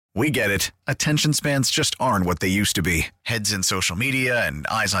We get it. Attention spans just aren't what they used to be. Heads in social media and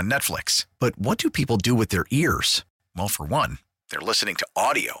eyes on Netflix. But what do people do with their ears? Well, for one, they're listening to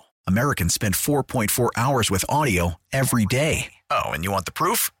audio. Americans spend 4.4 hours with audio every day. Oh, and you want the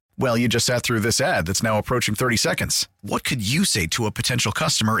proof? Well, you just sat through this ad that's now approaching 30 seconds. What could you say to a potential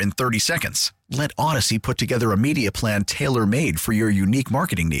customer in 30 seconds? Let Odyssey put together a media plan tailor-made for your unique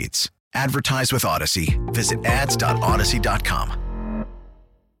marketing needs. Advertise with Odyssey. Visit ads.odyssey.com.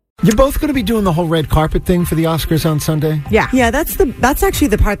 You're both going to be doing the whole red carpet thing for the Oscars on Sunday? Yeah, that's actually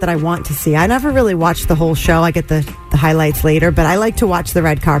the part that I want to see. I never really watched the whole show. I get the highlights later, but I like to watch the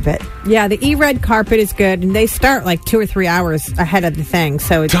red carpet. Yeah, the E-Red carpet is good, and they start like 2 or 3 hours ahead of the thing.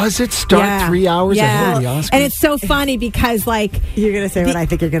 So Does it start 3 hours ahead of the Oscars? And it's so funny because, like... You're going to say what I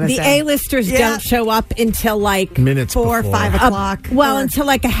think you're going to say. The A-listers don't show up until, like... minutes 4 or 5 o'clock. Until,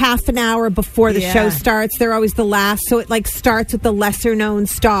 like, a half an hour before the show starts. They're always the last, so it, like, starts with the lesser-known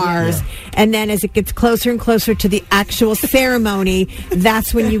stars. And then as it gets closer and closer to the actual ceremony,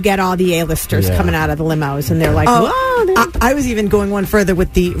 that's when you get all the A-listers coming out of the limos, and they're like, whoa. I was even going one further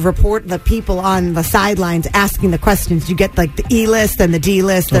with the people on the sidelines asking the questions. You get like the E-list and the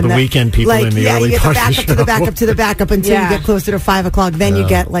D-list. And the weekend people in the early you get part the backup of the to the backup to the backup until you get closer to 5 o'clock. Then you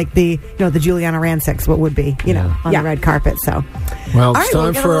get like the Juliana Rancics, what would be, on the red carpet. So, well, it's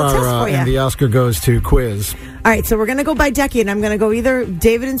time for our and the Oscar goes to quiz. All right, so we're going to go by decade. I'm going to go either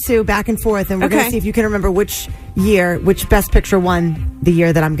David and Sue back and forth, and we're going to see if you can remember which Best Picture won the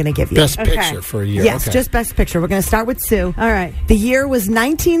year that I'm going to give you. Best Picture for a year. Yes, just Best Picture. We're going to start with Sue. All right. The year was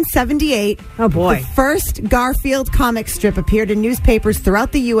 1978. Oh, boy. The first Garfield comic strip appeared in newspapers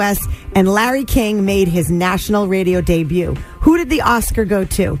throughout the U.S., and Larry King made his national radio debut. Who did the Oscar go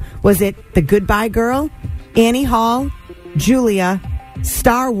to? Was it The Goodbye Girl, Annie Hall, Julia,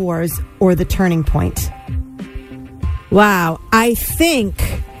 Star Wars, or The Turning Point? Wow. I think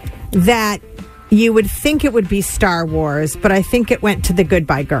that you would think it would be Star Wars, but I think it went to The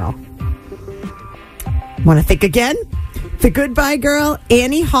Goodbye Girl. Want to think again? The Goodbye Girl,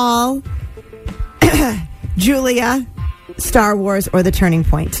 Annie Hall, Julia, Star Wars, or The Turning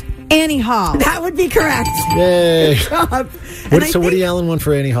Point? Annie Hall. That would be correct. Yay. Good job. So Woody Allen won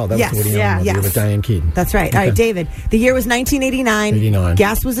for Annie Hall. That was Woody Allen won with Diane Keaton. That's right. Okay. All right, David. The year was 1989. 89.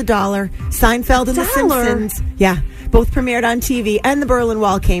 Gas was $1. Seinfeld and The Simpsons. Yeah. Both premiered on TV, and the Berlin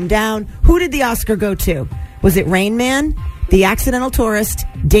Wall came down. Who did the Oscar go to? Was it Rain Man, The Accidental Tourist,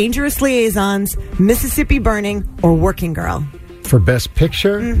 Dangerous Liaisons, Mississippi Burning, or Working Girl? For Best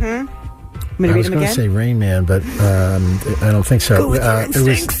Picture? Mm-hmm. I was going to say Rain Man, but I don't think so. Go with your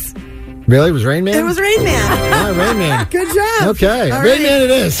instincts. Really? It was Rain Man? It was Rain Man. Rain Man. Good job. Okay. All Rain Man it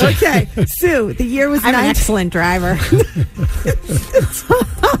is. Okay. Sue, the year was I'm an excellent driver.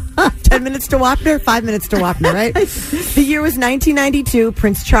 10 minutes to Wapner, 5 minutes to Wapner, right? The year was 1992.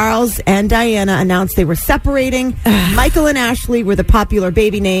 Prince Charles and Diana announced they were separating. Michael and Ashley were the popular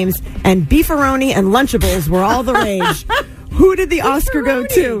baby names, and Beefaroni and Lunchables were all the rage. Who did the Oscar go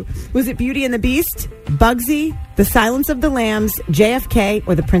to? Was it Beauty and the Beast, Bugsy, The Silence of the Lambs, JFK,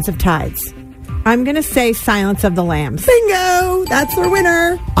 or The Prince of Tides? I'm going to say Silence of the Lambs. Bingo! That's our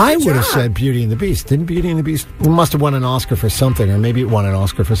winner. I would have said Beauty and the Beast. Didn't Beauty and the Beast must have won an Oscar for something, or maybe it won an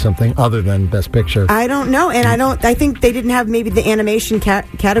Oscar for something other than Best Picture? I don't know, and I think they didn't have, maybe the animation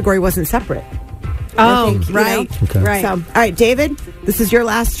category wasn't separate. Right. Okay. Right. So, all right, David, this is your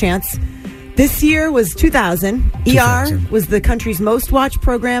last chance. This year was 2000. ER was the country's most watched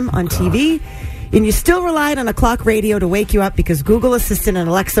program on TV. And you still relied on a clock radio to wake you up because Google Assistant and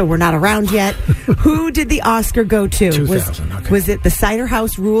Alexa were not around yet. Who did the Oscar go to? 2000, Was it The Cider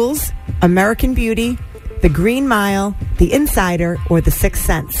House Rules, American Beauty, The Green Mile, The Insider, or The Sixth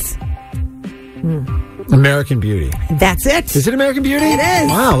Sense? American Beauty. That's it. Is it American Beauty? It is.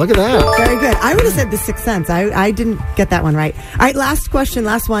 Wow, look at that. Very good. I would have said The Sixth Sense. I didn't get that one right. All right, last question,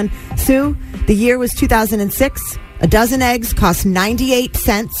 last one. Sue, the year was 2006. A dozen eggs cost 98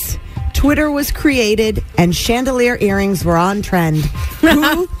 cents. Twitter was created, and chandelier earrings were on trend.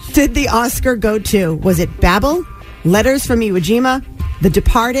 Who did the Oscar go to? Was it Babel, Letters from Iwo Jima, The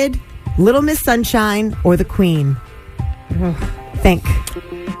Departed, Little Miss Sunshine, or The Queen? Think.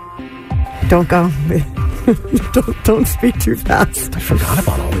 Don't go. don't speak too fast. I forgot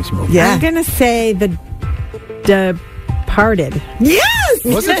about all these movies. Yeah. I'm going to say The Departed. Yes!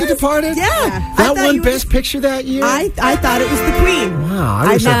 Was it The Departed? Yeah. That won Best Picture that year? I thought it was The Queen. Wow,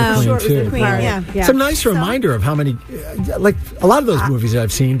 I wish I sure The it Queen was too. The Queen, yeah. It's a nice reminder of how many, like a lot of those movies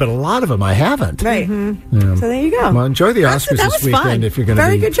I've seen, but a lot of them I haven't. Right. Yeah. So there you go. Well, enjoy the Oscars that this was fun. weekend if you're going to be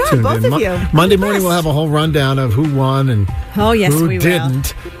Very good job, tuned both in. of you. Monday morning we'll have a whole rundown of who won and who we will.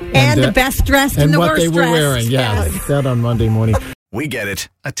 didn't. And the best dressed and the what worst they were dressed. wearing. Yeah, that on Monday morning. We get it.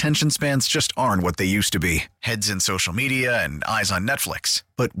 Attention spans just aren't what they used to be. Heads in social media and eyes on Netflix.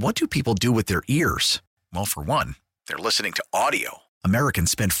 But what do people do with their ears? Well, for one, they're listening to audio. Americans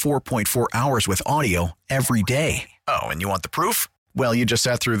spend 4.4 hours with audio every day. Oh, and you want the proof? Well, you just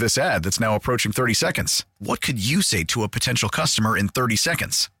sat through this ad that's now approaching 30 seconds. What could you say to a potential customer in 30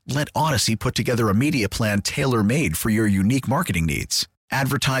 seconds? Let Odyssey put together a media plan tailor-made for your unique marketing needs.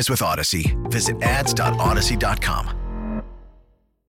 Advertise with Odyssey. Visit ads.odyssey.com.